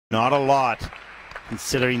Not a lot,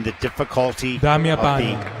 considering the difficulty Dámy a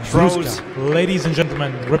páni, ladies and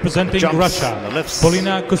gentlemen, representing Russia,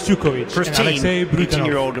 Polina Kostiukovich and Aleksei Briukhanov.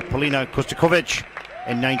 18-year-old Polina Kostiukovich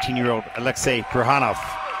and 19-year-old Aleksei Briukhanov.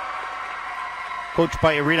 Coached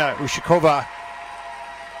by Irina Ushakova.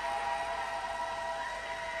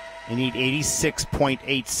 They need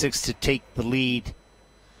 86.86 to take the lead.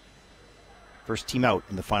 First team out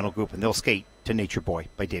in the final group, and they'll skate to Nature Boy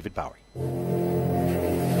by David Bowie.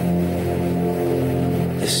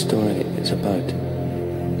 This story is about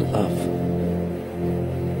love.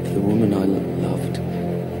 The woman I loved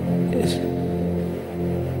is...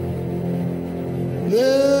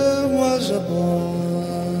 There was a boy,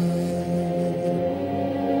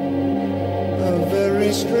 a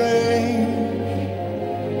very strange,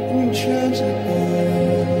 enchanted boy.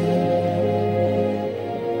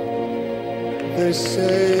 They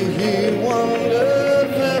say he wandered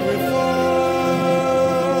very far.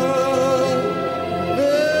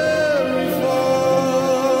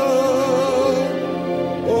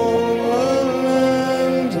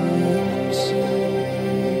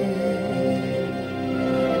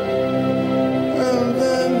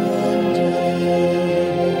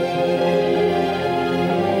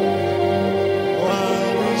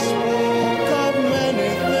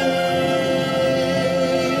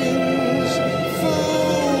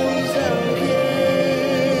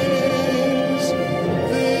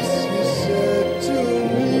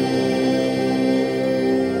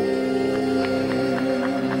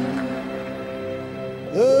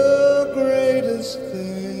 The greatest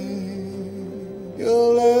thing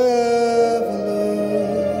you'll ever learn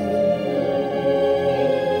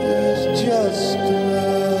is just to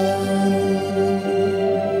love and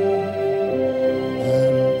be loved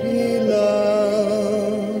in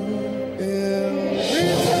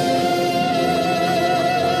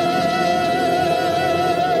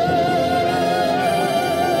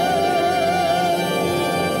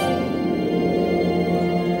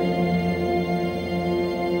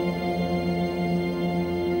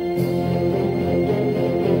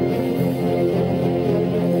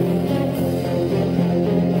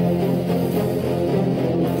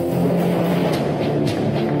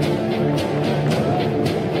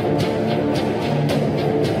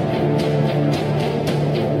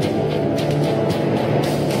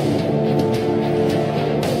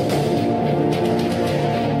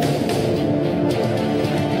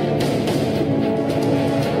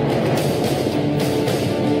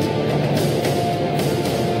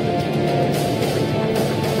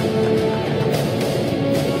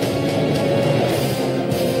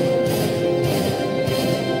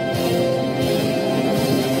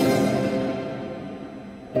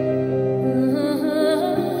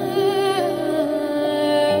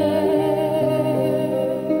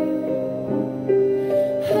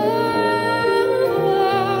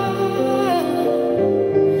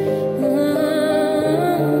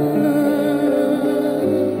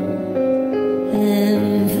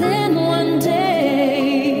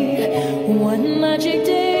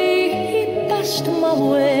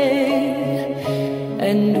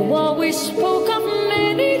and while we spoke of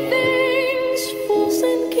many things, fools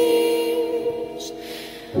and kings,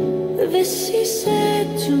 this he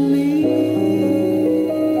said to me: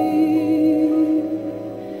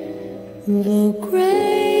 the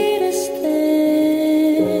greatest thing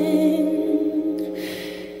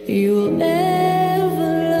you'll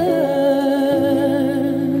ever learn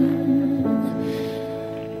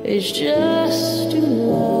is just to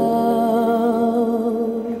love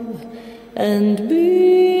and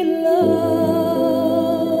be loved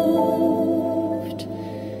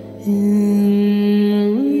in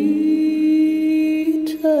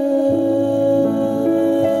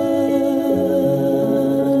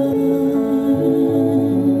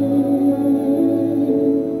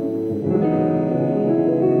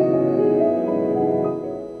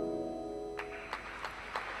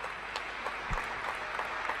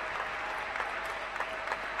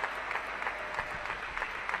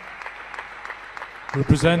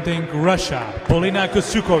Representing Russia, Polina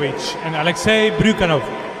Kostiukovich and Aleksei Briukhanov.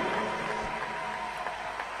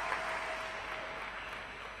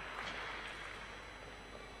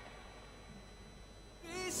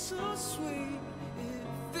 so sweet if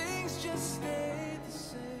things just stay the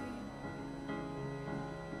same.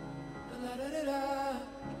 La da da da.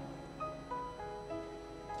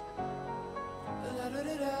 La da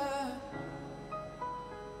da da.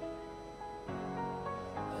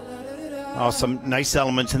 Oh, some nice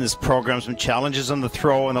elements in this program, some challenges on the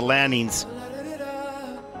throw and the landings.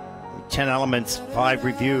 10 elements, 5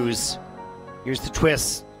 reviews. Here's the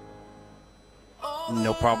twist.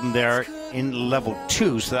 No problem there. in level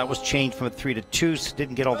 2, so that was changed from a 3 to 2, so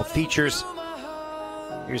didn't get all the features.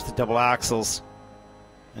 Here's the double axles,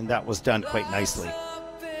 and that was done quite nicely.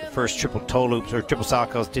 The first triple toe loops or triple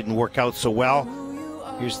salchows didn't work out so well.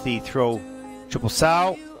 Here's the throw triple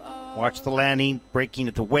sow. Watch the landing, braking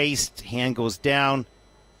at the waist, hand goes down.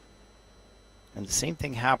 And the same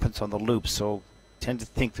thing happens on the loop, so I tend to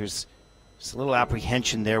think there's just a little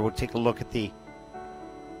apprehension there. We'll take a look at the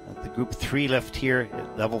group 3 lift here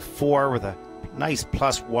at level 4 with a nice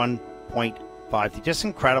plus 1.5. Just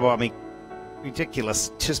incredible. I mean,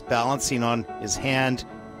 ridiculous. Just balancing on his hand,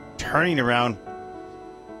 turning around.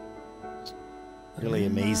 Really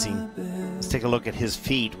amazing. Let's take a look at his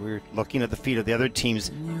feet. We're looking at the feet of the other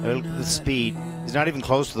teams. Look at the speed. He's not even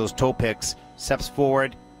close to those toe picks. Steps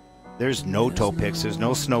forward. There's no toe picks. There's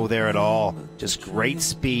no snow there at all. Just great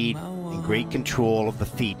speed and great control of the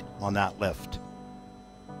feet on that lift.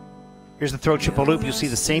 Here's the throw triple loop. You'll see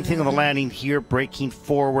the same thing on the landing here, braking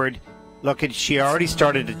forward. Look at, she already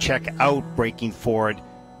started to check out braking forward,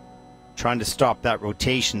 trying to stop that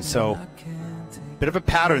rotation. So bit of a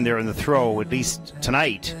pattern there in the throw, at least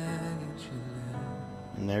tonight.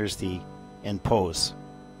 And there's the end pose.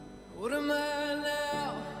 What am I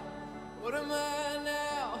now? What am I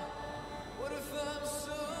now? What if I'm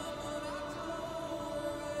someone I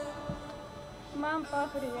don't know? Мам,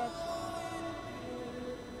 папа, привет.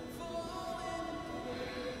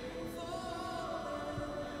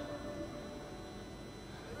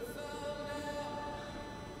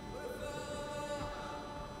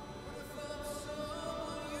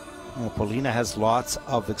 Well, Polina has lots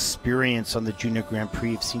of experience on the Junior Grand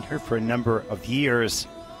Prix. I've seen her for a number of years.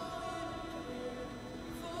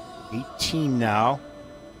 18 now.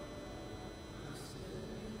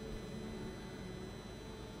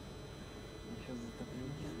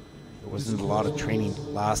 There wasn't a lot of training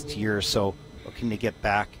last year, so looking to get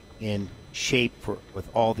back in shape with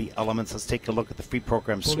all the elements. Let's take a look at the free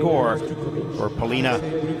program score for Polina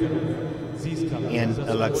and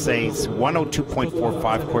Alexei's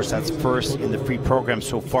 102.45. Of course, that's first in the free program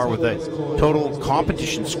so far with a total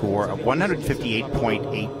competition score of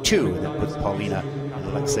 158.82. That puts Polina and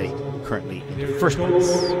Aleksei currently in first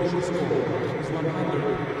place.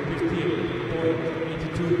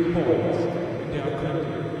 158.82 points. They are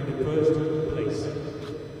currently in the first place.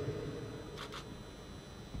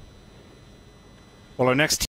 Well, our next